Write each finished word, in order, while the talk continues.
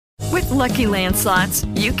Lucky Land Slots,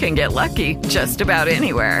 you can get lucky just about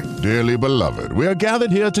anywhere. Dearly beloved, we are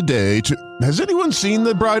gathered here today to... Has anyone seen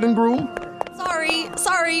the bride and groom?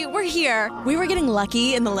 Sorry, we're here. We were getting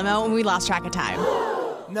lucky in the limo and we lost track of time.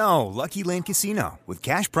 No, Lucky Land Casino, with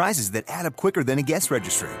cash prizes that add up quicker than a guest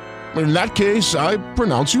registry. In that case, I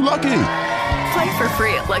pronounce you lucky. Play for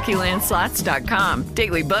free at LuckyLandSlots.com.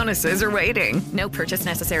 Daily bonuses are waiting. No purchase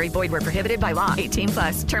necessary. Void where prohibited by law.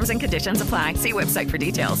 18+. Terms and conditions apply. See website for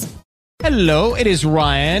details. Hello, it is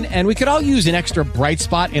Ryan, and we could all use an extra bright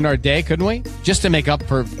spot in our day, couldn't we? Just to make up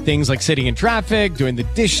for things like sitting in traffic, doing the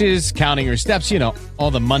dishes, counting your steps, you know,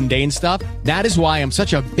 all the mundane stuff. That is why I'm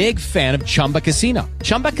such a big fan of Chumba Casino.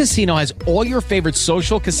 Chumba Casino has all your favorite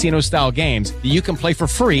social casino-style games that you can play for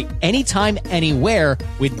free anytime, anywhere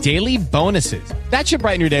with daily bonuses. That should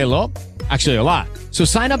brighten your day a little. Actually, a lot. So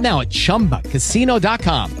sign up now at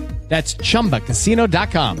ChumbaCasino.com. That's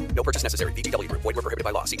ChumbaCasino.com. No purchase necessary. VGW Group. Void where prohibited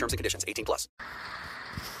by law. See terms and conditions. 18+.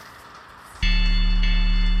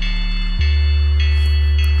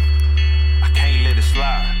 I can't let it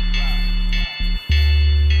slide.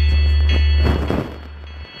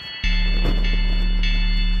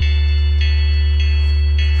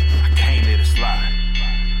 I can't let it slide.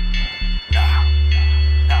 Nah.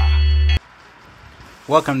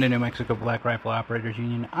 Welcome to New Mexico Black Rifle Operators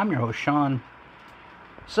Union. I'm your host, Sean.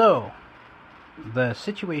 So, the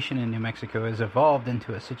situation in New Mexico has evolved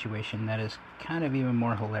into a situation that is kind of even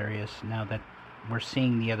more hilarious now that we're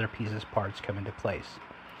seeing the other pieces parts come into place.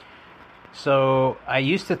 So, I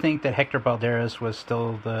used to think that Hector Balderas was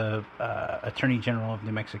still the Attorney General of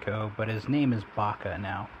New Mexico, but his name is Baca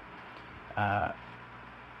now.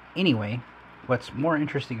 Anyway, what's more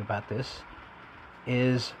interesting about this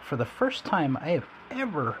is, for the first time I have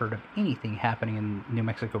ever heard of anything happening in New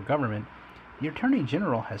Mexico government, the Attorney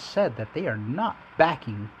General has said that they are not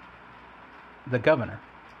backing the governor.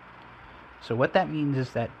 So what that means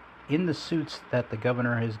is that in the suits that the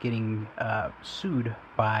governor is getting sued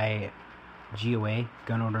by GOA,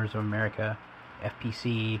 Gun Owners of America,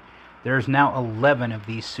 FPC, there's now 11 of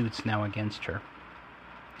these suits now against her.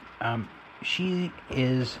 She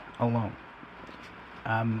is alone.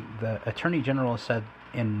 The Attorney General said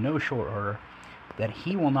in no short order that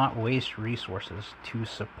he will not waste resources to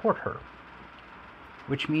support her,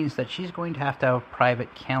 which means that she's going to have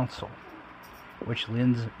private counsel, which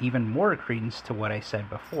lends even more credence to what I said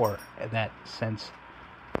before, that since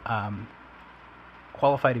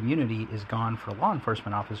qualified immunity is gone for law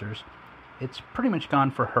enforcement officers, it's pretty much gone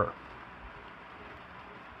for her.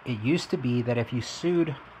 It used to be that if you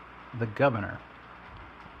sued the governor,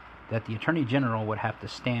 that the Attorney General would have to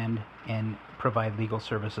stand and provide legal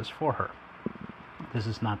services for her. This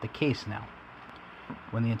is not the case now.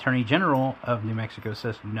 When the Attorney General of New Mexico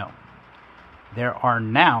says no, there are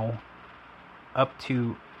now, up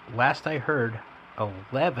to, last I heard,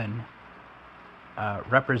 11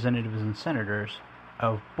 representatives and senators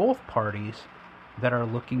of both parties that are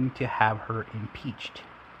looking to have her impeached.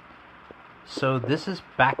 So this has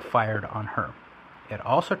backfired on her. It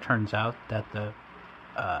also turns out that the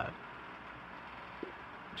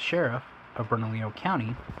sheriff of Bernalillo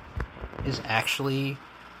County is actually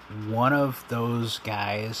one of those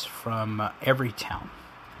guys from Everytown.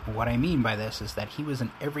 What I mean by this is that he was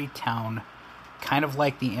in Everytown, kind of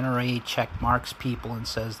like the NRA check marks people and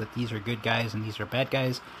says that these are good guys and these are bad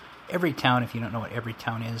guys. Everytown, if you don't know what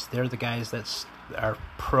Everytown is, they're the guys that are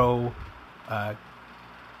pro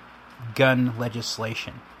gun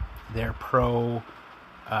legislation. They're pro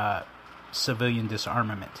civilian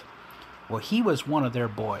disarmament. Well, he was one of their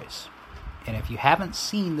boys. And if you haven't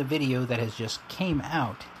seen the video that has just came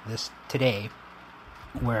out today,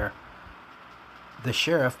 where the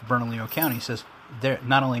sheriff of Bernalillo County says, they're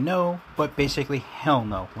not only no, but basically hell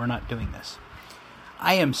no, we're not doing this.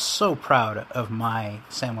 I am so proud of my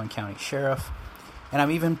San Juan County sheriff, and I'm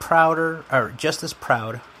even prouder, or just as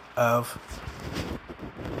proud, of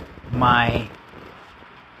my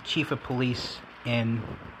chief of police in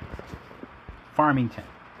Farmington.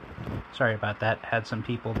 Sorry about that. Had some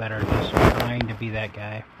people that are just trying to be that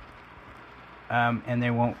guy, and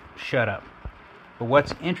they won't shut up. But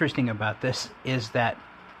what's interesting about this is that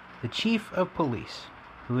the chief of police,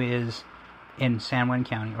 who is in San Juan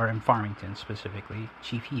County, or in Farmington specifically,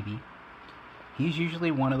 Chief Hebe, he's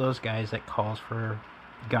usually one of those guys that calls for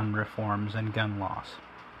gun reforms and gun laws.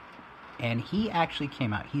 And he actually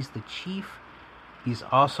came out. He's the chief. He's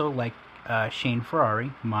also like Shane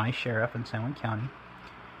Ferrari, my sheriff in San Juan County,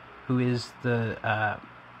 who is our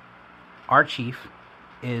chief,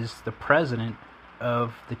 is the president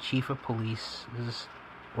of the Chief of Police's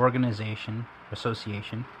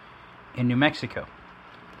association in New Mexico.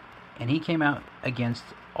 And he came out against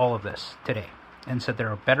all of this today and said there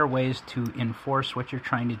are better ways to enforce what you're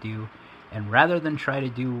trying to do, and rather than try to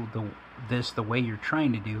do this the way you're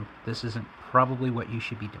trying to do, this isn't probably what you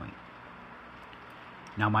should be doing.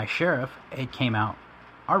 Now, my sheriff, it came out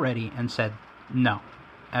already and said no.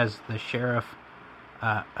 As the Sheriff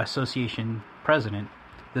Association president,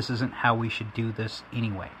 this isn't how we should do this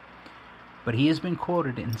anyway. But he has been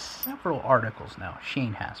quoted in several articles now.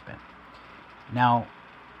 Shane has been. Now,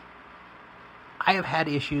 I have had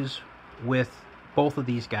issues with both of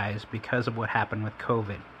these guys because of what happened with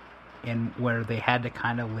COVID and where they had to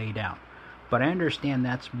kind of lay down. But I understand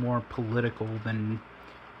that's more political than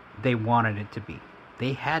they wanted it to be.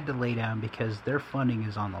 They had to lay down because their funding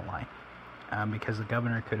is on the line. Because the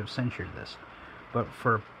governor could have censured this. But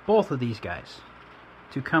for both of these guys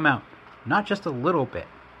to come out, not just a little bit,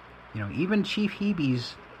 even Chief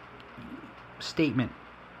Hebe's statement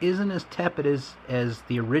isn't as tepid as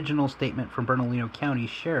the original statement from Bernalillo County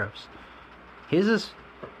sheriffs. His is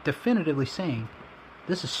definitively saying,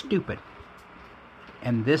 this is stupid,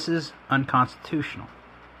 and this is unconstitutional.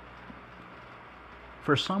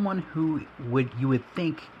 For someone who you would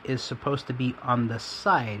think is supposed to be on the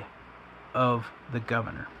side of the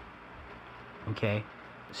governor. Okay?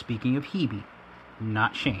 Speaking of Hebe,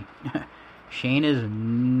 not Shane. Shane is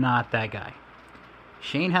not that guy.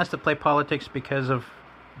 Shane has to play politics because of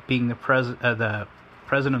being the president of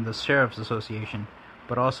the Sheriff's Association,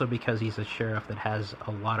 but also because he's a sheriff that has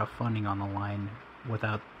a lot of funding on the line.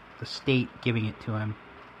 Without the state giving it to him,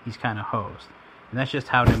 he's kind of hosed. And that's just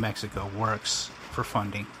how New Mexico works for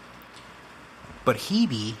funding. But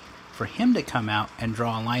Hebe, for him to come out and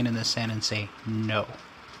draw a line in the sand and say no.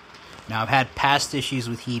 Now, I've had past issues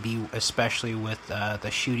with Hebe, especially with the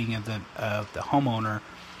shooting of the homeowner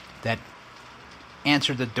that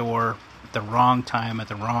answered the door at the wrong time at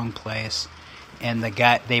the wrong place, and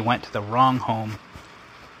they went to the wrong home.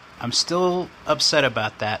 I'm still upset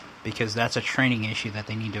about that because that's a training issue that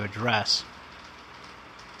they need to address.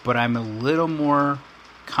 But I'm a little more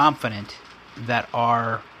confident that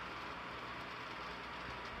our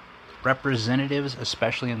representatives,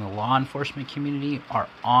 especially in the law enforcement community, are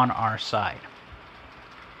on our side.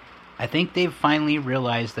 I think they've finally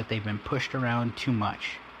realized that they've been pushed around too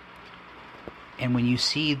much. And when you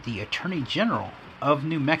see the Attorney General of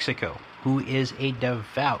New Mexico, who is a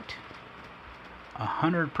devout,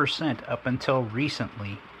 100% up until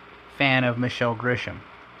recently, fan of Michelle Grisham,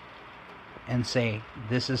 and say,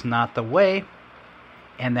 this is not the way,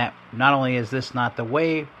 and that not only is this not the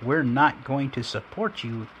way, we're not going to support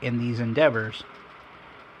you in these endeavors,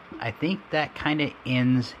 I think that kind of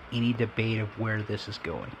ends any debate of where this is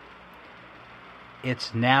going.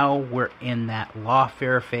 It's now we're in that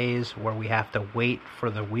lawfare phase where we have to wait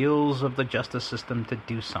for the wheels of the justice system to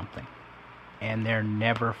do something. And they're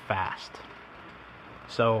never fast.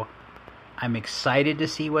 So I'm excited to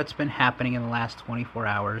see what's been happening in the last 24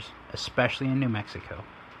 hours, especially in New Mexico.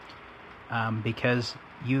 Because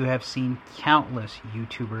you have seen countless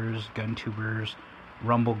YouTubers, GunTubers,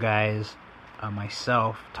 Rumble guys,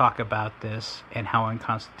 myself talk about this and how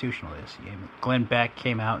unconstitutional it is. Glenn Beck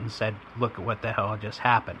came out and said, look at what the hell just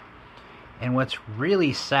happened. And what's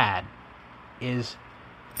really sad is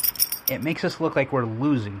it makes us look like we're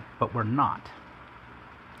losing, but we're not.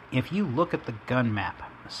 If you look at the gun map,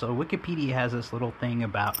 so Wikipedia has this little thing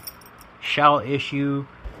about shall issue,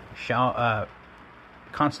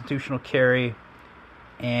 constitutional carry,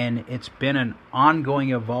 and it's been an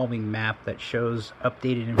ongoing evolving map that shows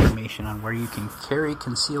updated information on where you can carry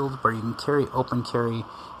concealed, where you can carry open carry,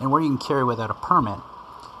 and where you can carry without a permit.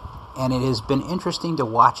 And it has been interesting to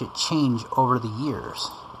watch it change over the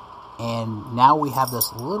years. And now we have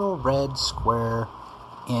this little red square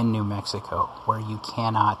in New Mexico where you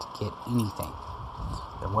cannot get anything.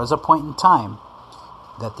 There was a point in time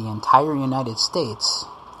that the entire United States,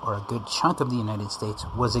 or a good chunk of the United States,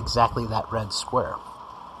 was exactly that red square.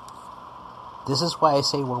 This is why I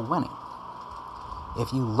say we're winning.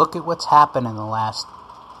 If you look at what's happened in the last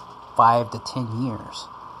 5 to 10 years,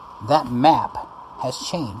 that map has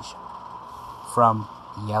changed from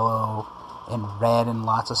yellow and red in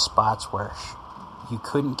lots of spots where you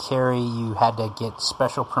couldn't carry, you had to get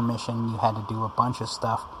special permission, you had to do a bunch of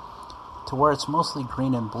stuff, to where it's mostly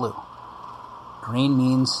green and blue. Green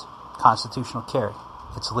means constitutional carry.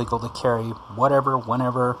 It's legal to carry whatever,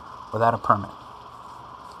 whenever, without a permit.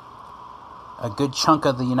 A good chunk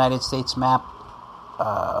of the United States map,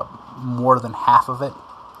 more than half of it,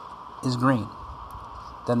 is green.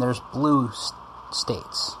 Then there's blue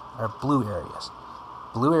states, or blue areas.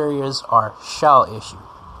 Blue areas are shall issue.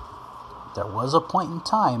 There was a point in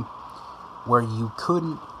time where you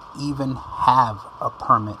couldn't even have a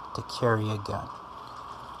permit to carry a gun.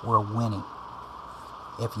 we're winning.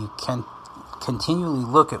 If you can continually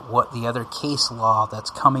look at what the other case law that's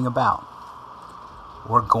coming about,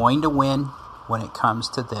 we're going to win when it comes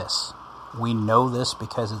to this. We know this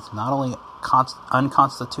because it's not only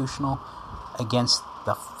unconstitutional against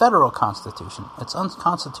the federal constitution, it's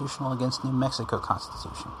unconstitutional against New Mexico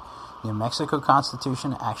Constitution. New Mexico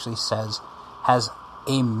Constitution actually has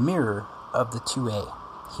a mirror of the 2A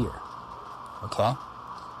here. Okay?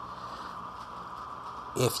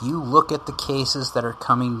 If you look at the cases that are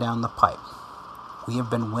coming down the pipe, we have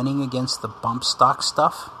been winning against the bump stock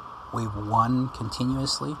stuff. We've won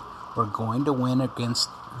continuously. We're going to win against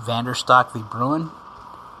Vanderstock v. Bruin.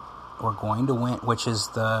 We're going to win, which is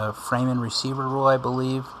the frame and receiver rule, I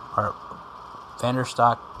believe, or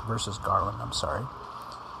Vanderstock versus Garland, I'm sorry.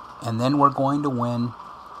 And then we're going to win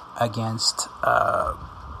against, I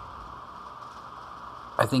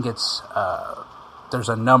think it's, there's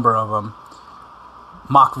a number of them,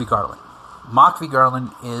 Mock v. Garland. Mock v.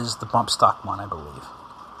 Garland is the bump stock one, I believe.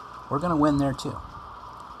 We're going to win there too.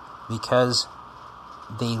 Because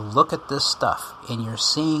they look at this stuff and you're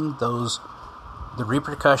seeing the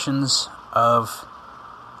repercussions of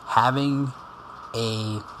having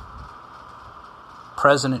a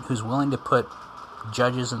president who's willing to put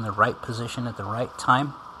judges in the right position at the right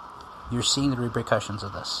time. You're seeing the repercussions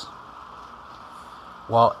of this.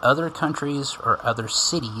 While other countries or other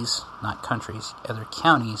cities, not countries, other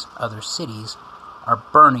counties, other cities are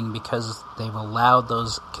burning because they've allowed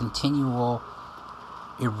those continual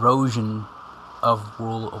erosion of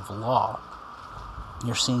rule of law,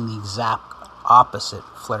 you're seeing the exact opposite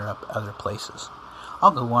flare up other places.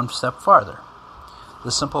 I'll go one step farther.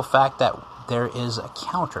 The simple fact that there is a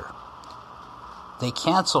counter. They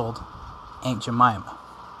canceled Aunt Jemima.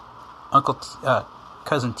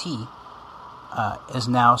 Cousin T is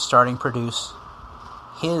now starting to produce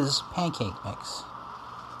his pancake mix.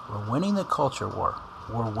 We're winning the culture war.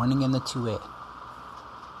 We're winning in the 2A.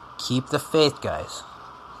 Keep the faith, guys.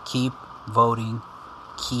 Keep voting.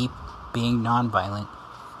 Keep being nonviolent.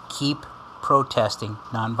 Keep protesting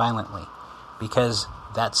nonviolently. Because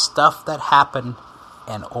that stuff that happened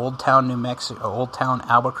in Old Town, New Mexico, Old Town,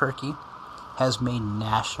 Albuquerque, has made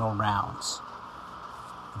national rounds.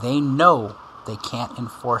 They know they can't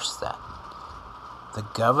enforce that. The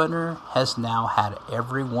governor has now had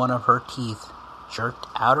every one of her teeth jerked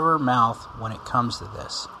out of her mouth when it comes to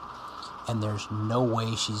this. And there's no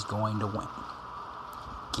way she's going to win.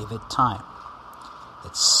 Give it time.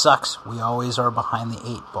 It sucks we always are behind the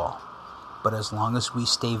 8 ball. But as long as we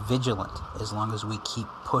stay vigilant, as long as we keep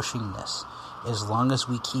pushing this, as long as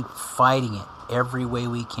we keep fighting it every way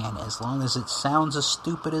we can, as long as it sounds as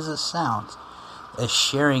stupid as it sounds, as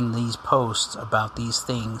sharing these posts about these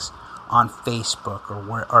things on Facebook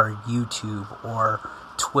or YouTube or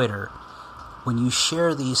Twitter, when you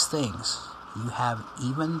share these things, you have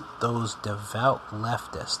even those devout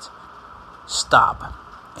leftists stop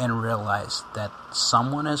and realize that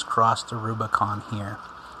someone has crossed the Rubicon here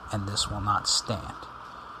and this will not stand.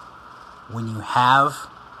 When you have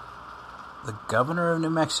the governor of New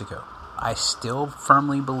Mexico, I still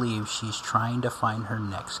firmly believe she's trying to find her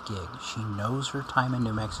next gig. She knows her time in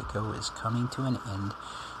New Mexico is coming to an end.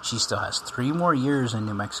 She still has 3 more years in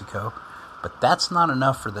New Mexico, but that's not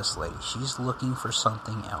enough for this lady. She's looking for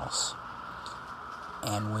something else.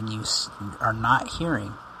 And when you are not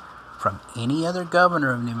hearing from any other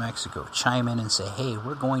governor of New Mexico chime in and say, hey,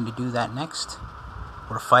 we're going to do that next,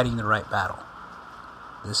 we're fighting the right battle.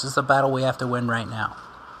 This is the battle we have to win right now.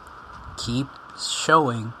 Keep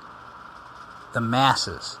showing the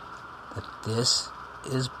masses that this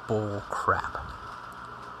is bull crap.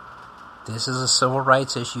 This is a civil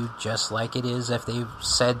rights issue just like it is if they've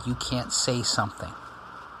said you can't say something.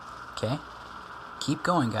 Okay? Keep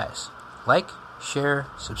going, guys. Like, share,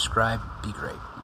 subscribe, be great.